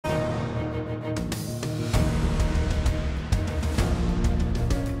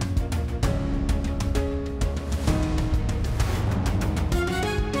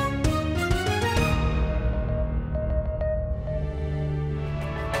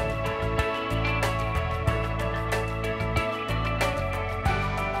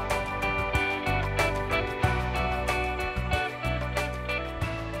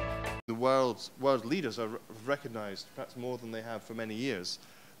world leaders have recognized, perhaps more than they have for many years,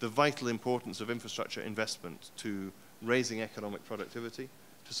 the vital importance of infrastructure investment to raising economic productivity,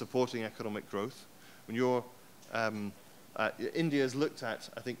 to supporting economic growth. When you're, India is looked at,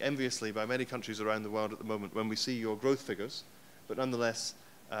 I think, enviously by many countries around the world at the moment when we see your growth figures, but nonetheless,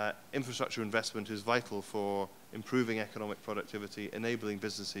 infrastructure investment is vital for improving economic productivity, enabling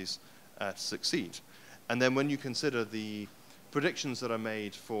businesses to succeed. And then when you consider the predictions that are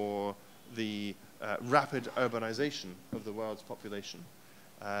made for the rapid urbanization of the world's population,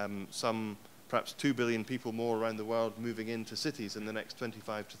 some perhaps 2 billion people more around the world moving into cities in the next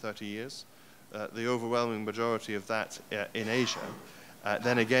 25 to 30 years, the overwhelming majority of that in Asia,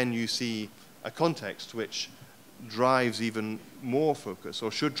 then again you see a context which drives even more focus, or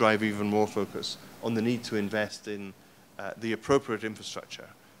should drive even more focus, on the need to invest in the appropriate infrastructure,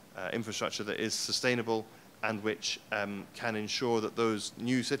 infrastructure that is sustainable and which can ensure that those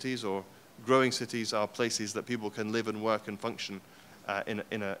new cities or growing cities are places that people can live and work and function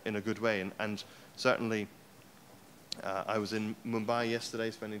in a good way. And certainly, I was in Mumbai yesterday,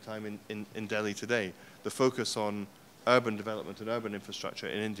 spending time in Delhi today. The focus on urban development and urban infrastructure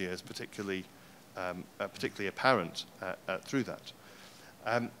in India is particularly apparent through that.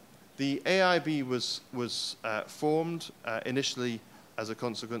 The AIIB was formed initially as a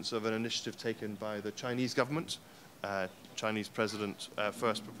consequence of an initiative taken by the Chinese government. Chinese president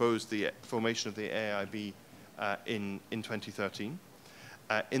first proposed the formation of the AIIB in 2013.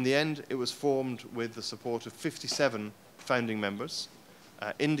 In the end, it was formed with the support of 57 founding members.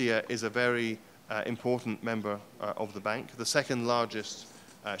 India is a very important member of the bank, the second largest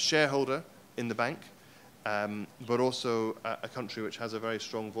shareholder in the bank, but also a country which has a very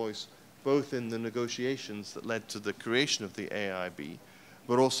strong voice both in the negotiations that led to the creation of the AIIB,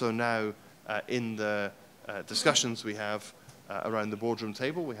 but also now in the discussions we have around the boardroom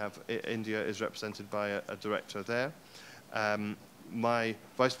table. We have India is represented by a director there. My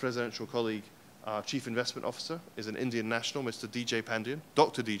vice presidential colleague, our chief investment officer, is an Indian national, Mr. DJ Pandian,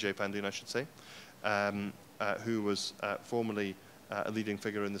 Dr. DJ Pandian, I should say, who was formerly a leading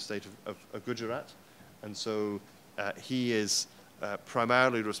figure in the state of Gujarat. And so he is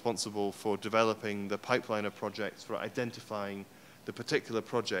primarily responsible for developing the pipeline of projects, for identifying the particular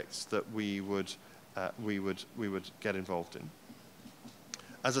projects that we would get involved in.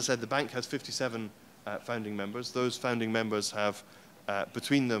 As I said, the bank has 57 founding members. Those founding members have,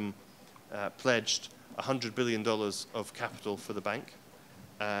 between them, pledged $100 billion of capital for the bank.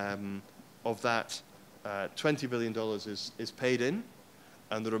 Of that, $20 billion is paid in,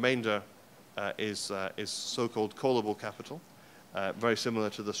 and the remainder is so-called callable capital, very similar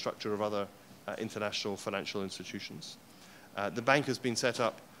to the structure of other international financial institutions. The bank has been set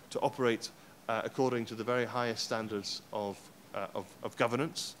up to operate according to the very highest standards of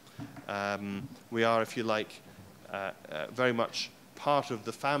governance. We are, if you like, very much part of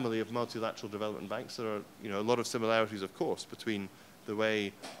the family of multilateral development banks. There are, a lot of similarities, of course, between the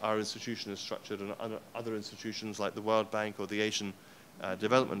way our institution is structured and other institutions like the World Bank or the Asian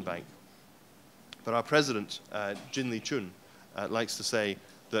Development Bank. But our president, Jin Li-chun, likes to say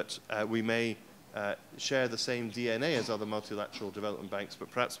that we may share the same DNA as other multilateral development banks, but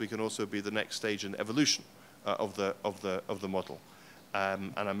perhaps we can also be the next stage in evolution of the model.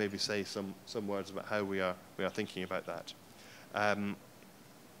 And I maybe say some words about how we are thinking about that.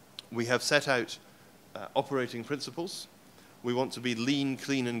 We have set out operating principles. We want to be lean,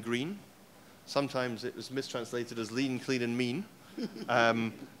 clean, and green. Sometimes it was mistranslated as lean, clean, and mean.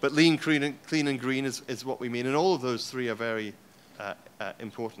 But lean, clean, and green is what we mean. And all of those three are very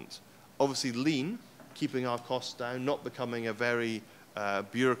important. Obviously, lean, keeping our costs down, not becoming a very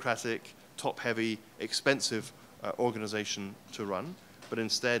bureaucratic, top-heavy, expensive organization to run, but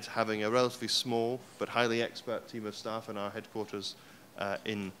instead having a relatively small but highly expert team of staff in our headquarters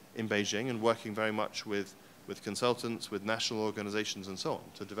in Beijing, and working very much with consultants, with national organizations and so on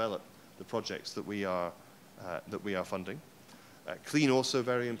to develop the projects that we are funding. Clean, also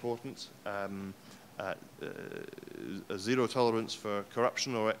very important. Zero tolerance for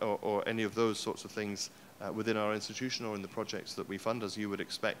corruption or any of those sorts of things within our institution or in the projects that we fund, as you would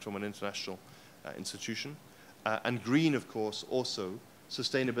expect from an international institution. And green, of course, also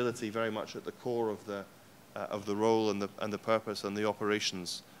sustainability very much at the core of the role and the purpose and the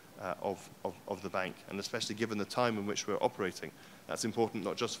operations of the bank, and especially given the time in which we're operating. That's important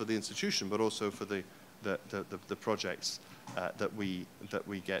not just for the institution, but also for the projects that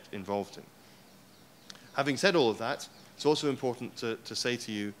we get involved in. Having said all of that, it's also important to say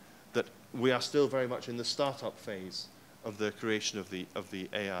to you that we are still very much in the startup phase of the creation of the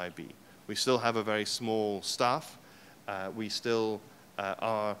AIIB. We still have a very small staff. We still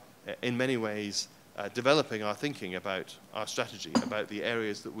are in many ways, developing our thinking about our strategy, about the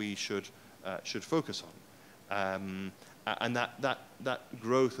areas that we should focus on. And that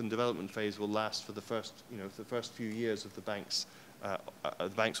growth and development phase will last for the first few years of the bank's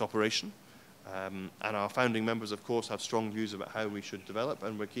operation. And our founding members, of course, have strong views about how we should develop,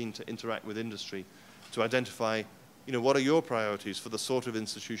 and we're keen to interact with industry to identify, what are your priorities for the sort of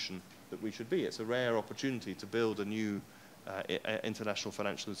institution that we should be. It's a rare opportunity to build a new international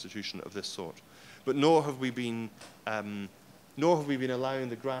financial institution of this sort. But nor have we been allowing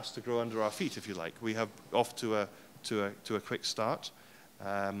the grass to grow under our feet, if you like. We have off to a quick start.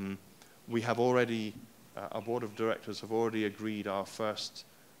 We have already, our board of directors have already agreed our first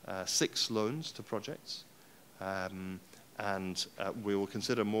 6 loans to projects, and we will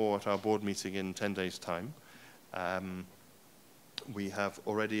consider more at our board meeting in 10 days' time. We have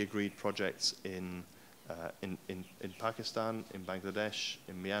already agreed projects in Pakistan, in Bangladesh,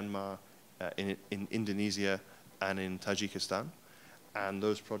 in Myanmar, in Indonesia, and in Tajikistan, and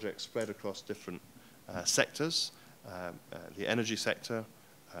those projects spread across different sectors. The energy sector,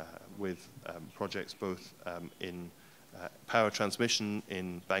 with projects both in power transmission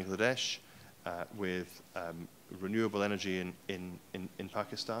in Bangladesh, with renewable energy in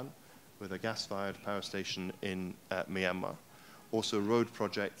Pakistan, with a gas-fired power station in Myanmar, also road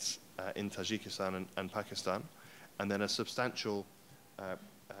projects in Tajikistan and Pakistan, and then a substantial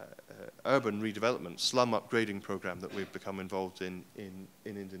urban redevelopment, slum upgrading program that we've become involved in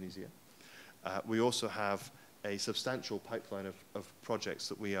Indonesia. We also have a substantial pipeline of projects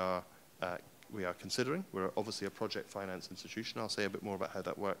that we are considering. We're obviously a project finance institution. I'll say a bit more about how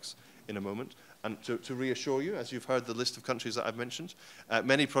that works in a moment. And to reassure you, as you've heard the list of countries that I've mentioned,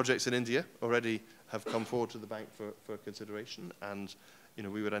 many projects in India already have come forward to the bank for consideration, and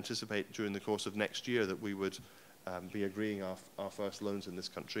we would anticipate during the course of next year that we would be agreeing our first loans in this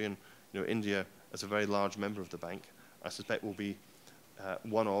country. And India, as a very large member of the bank, I suspect will be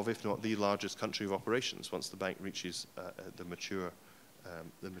one of, if not the largest country of operations once the bank reaches the mature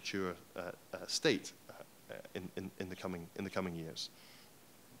state in the coming years.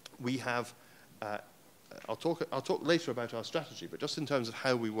 We have. I'll talk later about our strategy, but just in terms of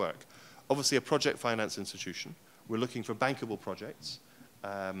how we work, obviously a project finance institution. We're looking for bankable projects.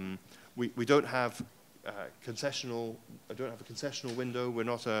 We don't have concessional. I don't have a concessional window. We're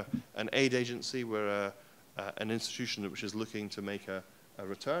not an aid agency. We're an institution which is looking to make a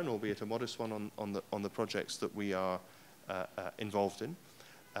return, albeit a modest one, on the projects that we are involved in.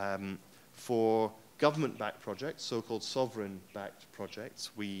 For government-backed projects, so-called sovereign-backed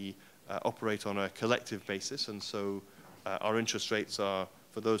projects, we operate on a collective basis, and so our interest rates are,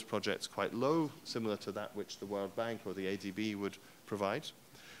 for those projects, quite low, similar to that which the World Bank or the AIIB would provide.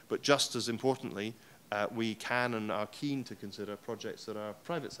 But just as importantly, we can and are keen to consider projects that are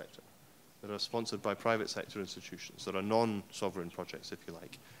private sector, that are sponsored by private sector institutions, that are non-sovereign projects, if you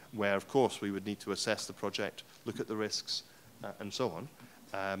like, where, of course, we would need to assess the project, look at the risks, and so on.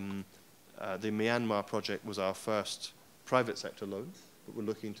 The Myanmar project was our first private sector loan, but we're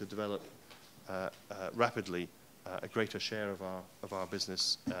looking to develop rapidly a greater share of our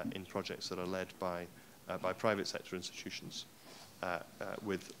business in projects that are led by private sector institutions,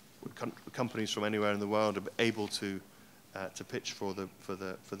 with companies from anywhere in the world are able to pitch for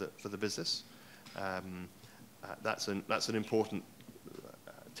the business. That's an important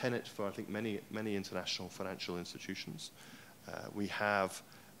tenet for, I think, many international financial institutions. We have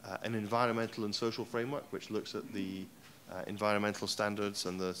an environmental and social framework which looks at the environmental standards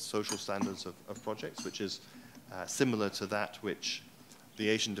and the social standards of projects, which is similar to that which the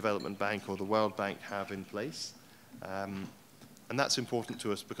Asian Development Bank or the World Bank have in place. And that's important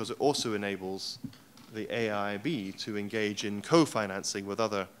to us because it also enables the AIIB to engage in co-financing with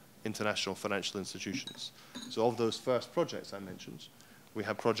other international financial institutions. So of those first projects I mentioned, we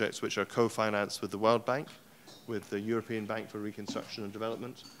have projects which are co-financed with the World Bank, with the European Bank for Reconstruction and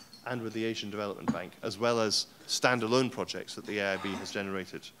Development, and with the Asian Development Bank, as well as standalone projects that the AIIB has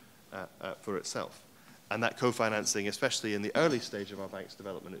generated for itself. And that co-financing, especially in the early stage of our bank's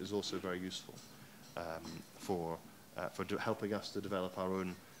development, is also very useful for helping us to develop our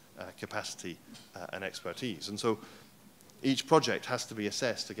own capacity and expertise. And so each project has to be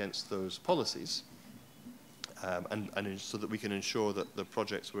assessed against those policies, and so that we can ensure that the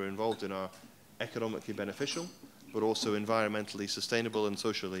projects we're involved in are economically beneficial, but also environmentally sustainable and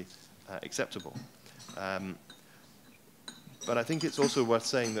socially acceptable. But I think it's also worth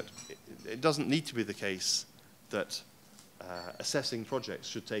saying that it doesn't need to be the case that assessing projects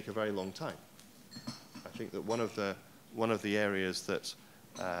should take a very long time. I think that one of the areas that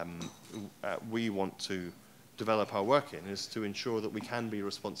we want to develop our work in is to ensure that we can be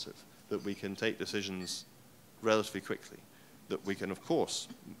responsive, that we can take decisions relatively quickly, that we can, of course,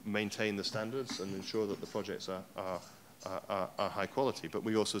 maintain the standards and ensure that the projects are high quality, but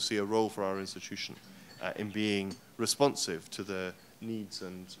we also see a role for our institution in being responsive to the needs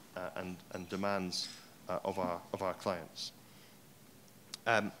and demands of our clients.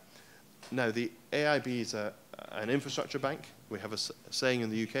 Now, the AIIB is an infrastructure bank. We have a saying in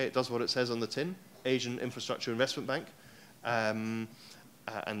the UK, it does what it says on the tin, Asian Infrastructure Investment Bank. And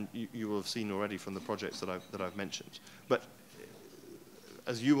you will have seen already from the projects that I've mentioned. But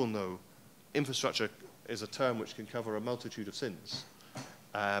as you will know, infrastructure is a term which can cover a multitude of sins.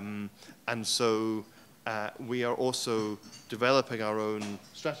 And so we are also developing our own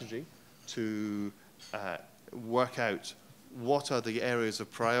strategy to work out what are the areas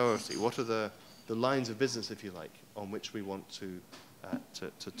of priority, what are the lines of business, if you like, on which we want to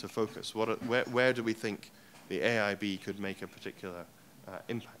focus. Where do we think the AIIB could make a particular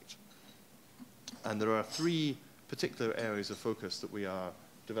impact? And there are 3 particular areas of focus that we are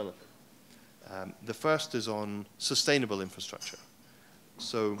developing. The first is on sustainable infrastructure.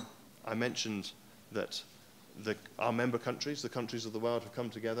 So I mentioned that our member countries, the countries of the world, have come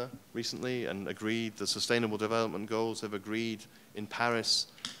together recently and agreed the Sustainable Development Goals, have agreed in Paris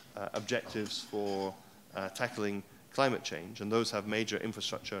objectives for tackling climate change, and those have major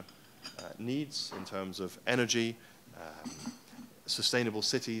infrastructure needs in terms of energy, sustainable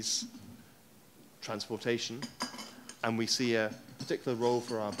cities, transportation, and we see a particular role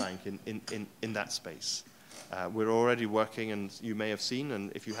for our bank in that space. We're already working, and you may have seen,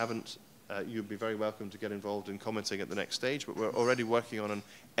 and if you haven't, you'd be very welcome to get involved in commenting at the next stage, but we're already working on an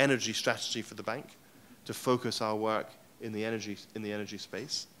energy strategy for the bank to focus our work in the energy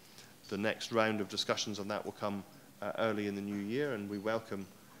space. The next round of discussions on that will come early in the new year, and we welcome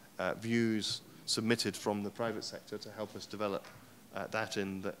views submitted from the private sector to help us develop that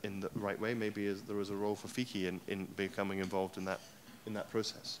in the right way. Maybe there is a role for FICI in becoming involved in that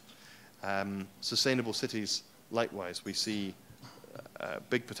process. Sustainable cities, likewise, we see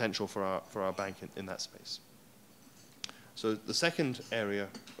big potential for our bank in that space. So the second area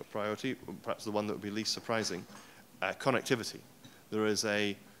of priority, perhaps the one that would be least surprising, connectivity. There is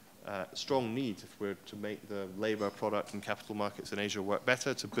a strong need, if we're to make the labour, product and capital markets in Asia work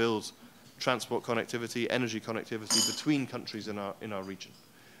better, to build transport connectivity, energy connectivity between countries in our region.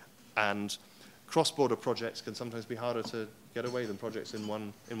 And cross-border projects can sometimes be harder to get away than projects in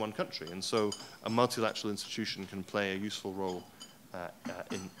one country. And so a multilateral institution can play a useful role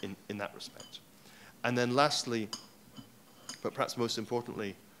in that respect. And then lastly, but perhaps most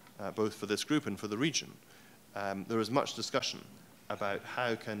importantly, both for this group and for the region, there is much discussion about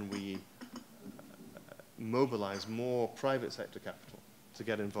how can we mobilize more private sector capital to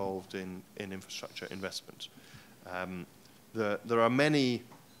get involved in infrastructure investment. There are many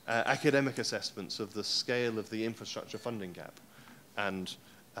academic assessments of the scale of the infrastructure funding gap, and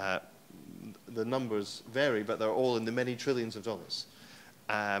the numbers vary, but they're all in the many trillions of dollars.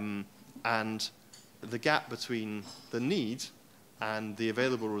 And the gap between the need and the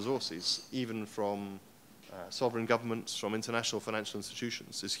available resources, even from sovereign governments, from international financial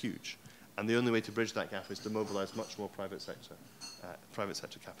institutions, is huge. And the only way to bridge that gap is to mobilize much more private sector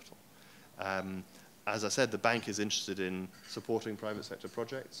capital. As I said, the bank is interested in supporting private sector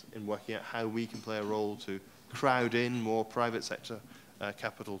projects, in working out how we can play a role to crowd in more private sector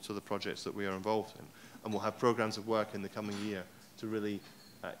capital to the projects that we are involved in. And we'll have programs of work in the coming year to really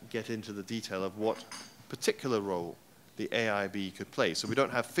get into the detail of what particular role the AIIB could play. So we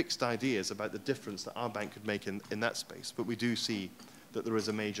don't have fixed ideas about the difference that our bank could make in that space, but we do see that there is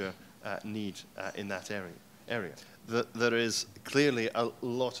a major need in that area. There is clearly a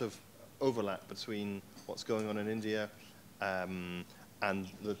lot of overlap between what's going on in India and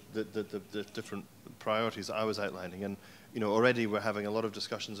the different priorities that I was outlining. And already we're having a lot of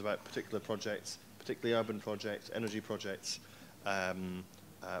discussions about particular projects, particularly urban projects, energy projects,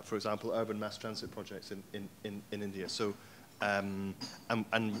 for example, urban mass transit projects in India. So,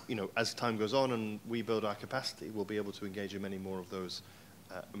 as time goes on and we build our capacity, we'll be able to engage in many more of those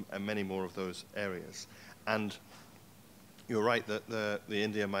areas. And you're right that the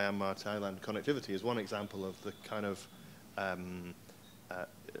India, Myanmar, Thailand connectivity is one example of the kind of a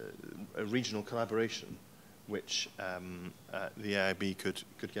regional collaboration which the AIIB could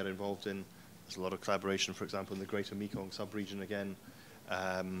get involved in. There's a lot of collaboration, for example, in the Greater Mekong sub-region again.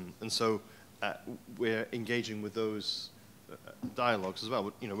 And so we're engaging with those dialogues as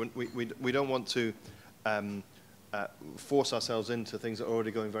well. We don't want to force ourselves into things that are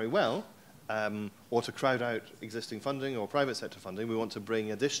already going very well, or to crowd out existing funding or private sector funding. We want to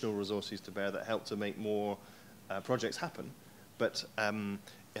bring additional resources to bear that help to make more projects happen. But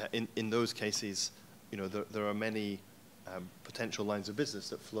in those cases, there are many potential lines of business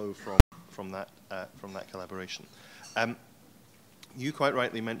that flow from that collaboration. You quite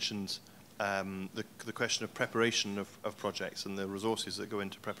rightly mentioned the question of preparation of projects and the resources that go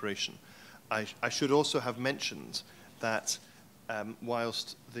into preparation. I should also have mentioned that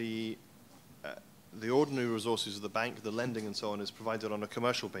whilst the ordinary resources of the bank, the lending and so on, is provided on a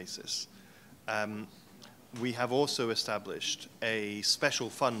commercial basis, we have also established a special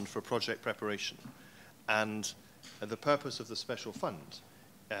fund for project preparation. And the purpose of the special fund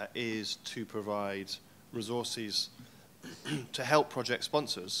is to provide resources to help project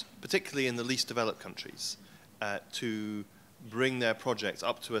sponsors, particularly in the least developed countries, to bring their projects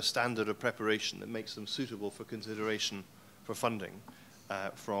up to a standard of preparation that makes them suitable for consideration for funding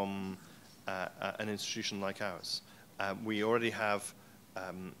from an institution like ours. We already have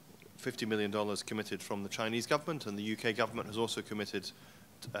 $50 million committed from the Chinese government, and the UK government has also committed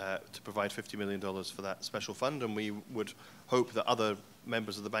to provide $50 million for that special fund, and we would hope that other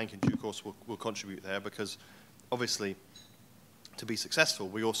members of the bank in due course will contribute there, because obviously to be successful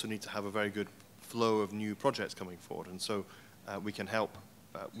we also need to have a very good flow of new projects coming forward, and so we can help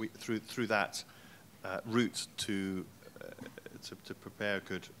through that route to prepare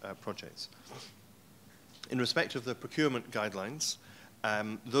good projects. In respect of the procurement guidelines,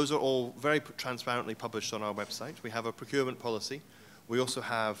 those are all very transparently published on our website. We have a procurement policy. We also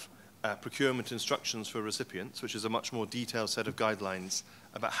have procurement instructions for recipients, which is a much more detailed set of guidelines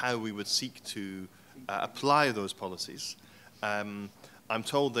about how we would seek to apply those policies. I'm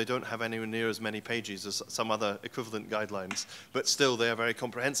told they don't have anywhere near as many pages as some other equivalent guidelines, but still they are very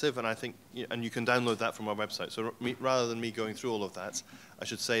comprehensive, and I think, and you can download that from our website. So rather than me going through all of that, I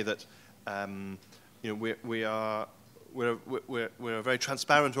should say that we're a very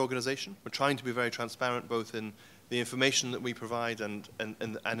transparent organization. We're trying to be very transparent both in the information that we provide and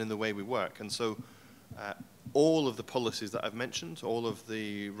in the way we work. And so all of the policies that I've mentioned, all of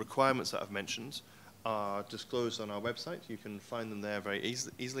the requirements that I've mentioned, are disclosed on our website. You can find them there very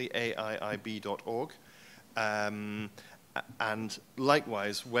easily, AIIB.org. And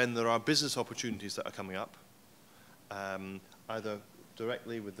likewise, when there are business opportunities that are coming up, either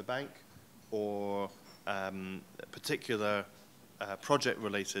directly with the bank or particular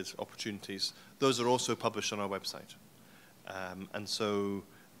project-related opportunities, those are also published on our website. And so,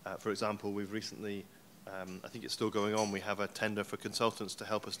 for example, we've recently, I think it's still going on, we have a tender for consultants to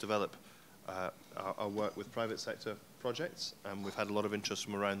help us develop our work with private sector projects, and we've had a lot of interest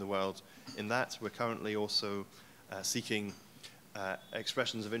from around the world in that. We're currently also seeking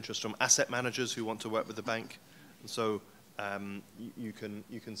expressions of interest from asset managers who want to work with the bank. And so you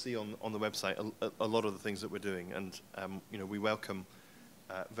can see on the website a lot of the things that we're doing, and we welcome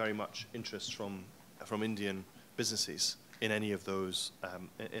very much interest from Indian businesses in any of those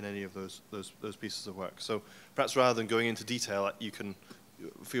pieces of work. So perhaps rather than going into detail, you can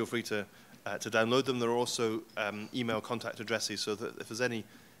feel free to download them. There are also email contact addresses, so that if there's any,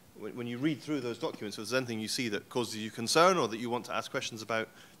 when you read through those documents, if there's anything you see that causes you concern or that you want to ask questions about,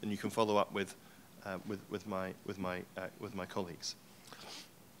 then you can follow up with my colleagues.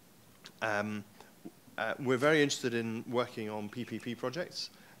 We're very interested in working on PPP projects.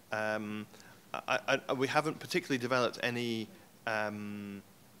 We haven't particularly developed any kind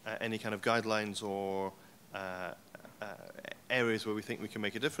of guidelines or areas where we think we can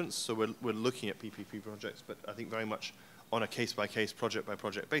make a difference. So we're looking at PPP projects, but I think very much on a case-by-case,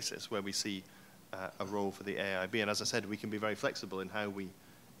 project-by-project basis, where we see a role for the AIIB. And as I said, we can be very flexible in how we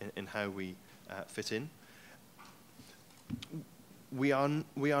fit in. We are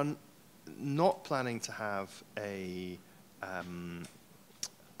not planning to have an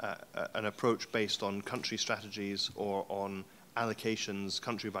approach based on country strategies or on allocations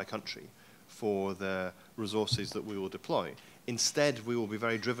country by country for the resources that we will deploy. Instead, we will be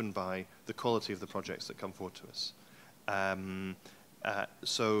very driven by the quality of the projects that come forward to us.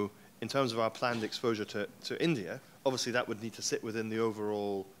 So in terms of our planned exposure to India, obviously that would need to sit within the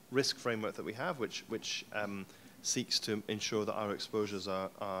overall risk framework that we have, which seeks to ensure that our exposures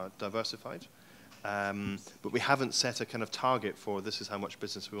are diversified. But we haven't set a kind of target for this is how much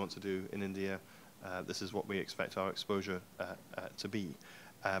business we want to do in India, this is what we expect our exposure to be.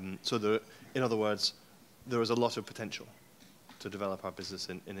 So in other words, there is a lot of potential to develop our business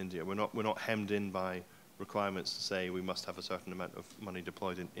in India. We're not hemmed in by requirements to say we must have a certain amount of money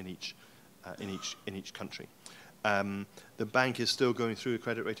deployed in each country. The bank is still going through a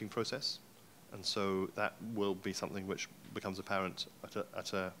credit rating process, and so that will be something which becomes apparent at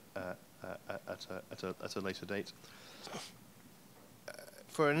a later date.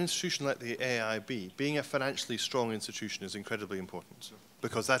 for an institution like the AIIB, being a financially strong institution is incredibly important,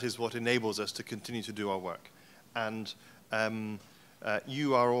 because that is what enables us to continue to do our work. And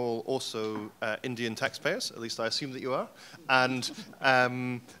you are all also Indian taxpayers, at least I assume that you are, and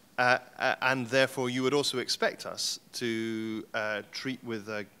therefore you would also expect us to treat with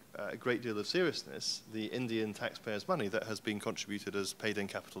a great deal of seriousness the Indian taxpayers' money that has been contributed as paid-in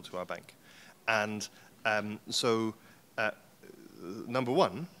capital to our bank. And number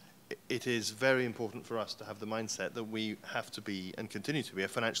one, it is very important for us to have the mindset that we have to be and continue to be a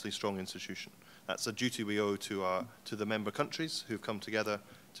financially strong institution. That's a duty we owe to the member countries who've come together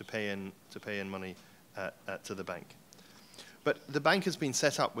to pay in money to the bank. But the bank has been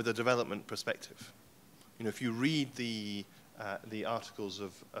set up with a development perspective. You know, if you read the articles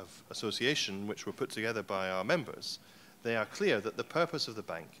of association which were put together by our members, they are clear that the purpose of the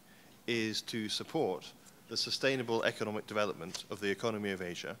bank is to support the sustainable economic development of the economy of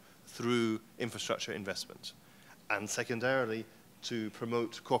Asia through infrastructure investment, and secondarily to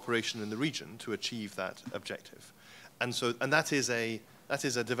promote cooperation in the region to achieve that objective. And that is a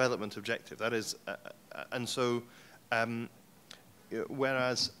development objective. That is,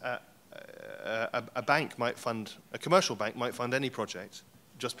 whereas a bank might fund, a commercial bank might fund any project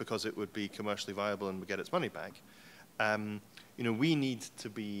just because it would be commercially viable and would get its money back. You know, we need to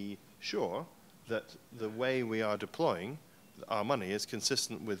be sure that the way we are deploying our money is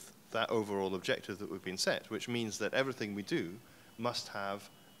consistent with that overall objective that we've been set, which means that everything we do must have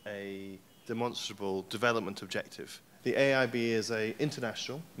a demonstrable development objective. The AIIB is an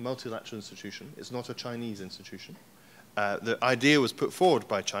international, multilateral institution. It's not a Chinese institution. The idea was put forward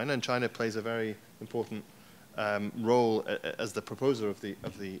by China, and China plays a very important role as the proposer of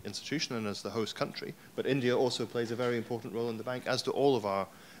the institution and as the host country. But India also plays a very important role in the bank, as do all of our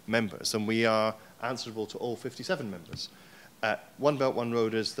members, and we are answerable to all 57 members. One Belt, One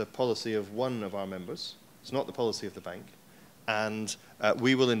Road is the policy of one of our members. It's not the policy of the bank. And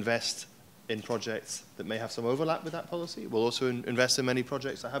we will invest in projects that may have some overlap with that policy. We'll also invest in many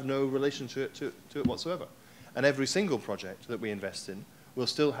projects that have no relation to it whatsoever. And every single project that we invest in will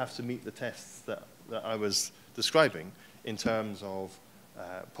still have to meet the tests that I was describing in terms of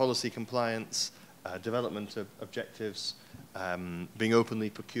policy compliance, development of objectives, being openly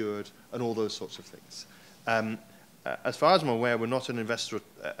procured, and all those sorts of things. As far as I'm aware, we're not an investor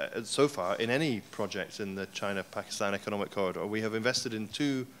so far in any projects in the China-Pakistan Economic Corridor. We have invested in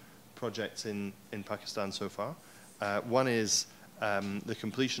 2 projects in Pakistan so far. One is the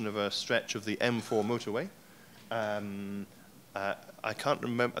completion of a stretch of the M4 motorway. I can't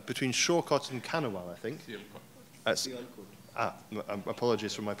remember, between Shawcott and Kanawal, I think.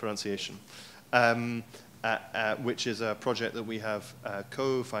 Apologies for my pronunciation. Which is a project that we have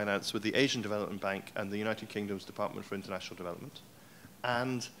co-financed with the Asian Development Bank and the United Kingdom's Department for International Development.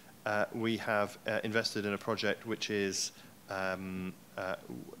 And we have invested in a project which is a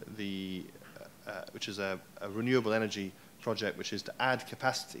renewable energy project, which is to add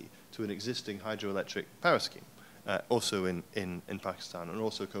capacity to an existing hydroelectric power scheme, also in Pakistan, and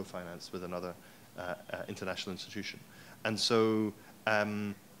also co-financed with another international institution. And so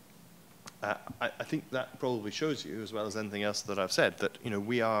I think that probably shows you, as well as anything else that I've said, that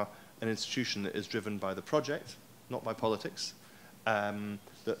we are an institution that is driven by the project, not by politics,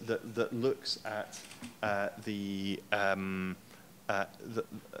 that looks at the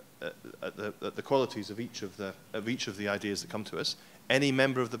qualities of each of the ideas that come to us. Any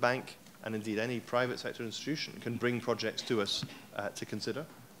member of the bank, and indeed any private sector institution, can bring projects to us to consider,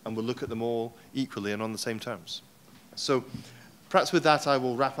 and we'll look at them all equally and on the same terms. So perhaps with that I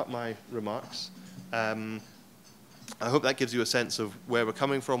will wrap up my remarks. I hope that gives you a sense of where we're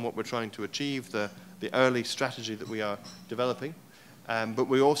coming from, what we're trying to achieve, the early strategy that we are developing. But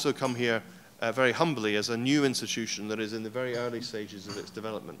we also come here very humbly as a new institution that is in the very early stages of its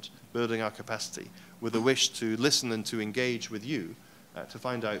development, building our capacity, with a wish to listen and to engage with you to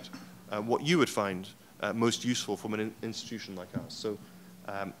find out what you would find most useful from an institution like ours. So,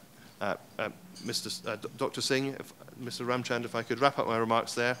 Dr. Singh, Mr. Ramchand, if I could wrap up my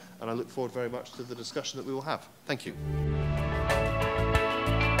remarks there, and I look forward very much to the discussion that we will have. Thank you.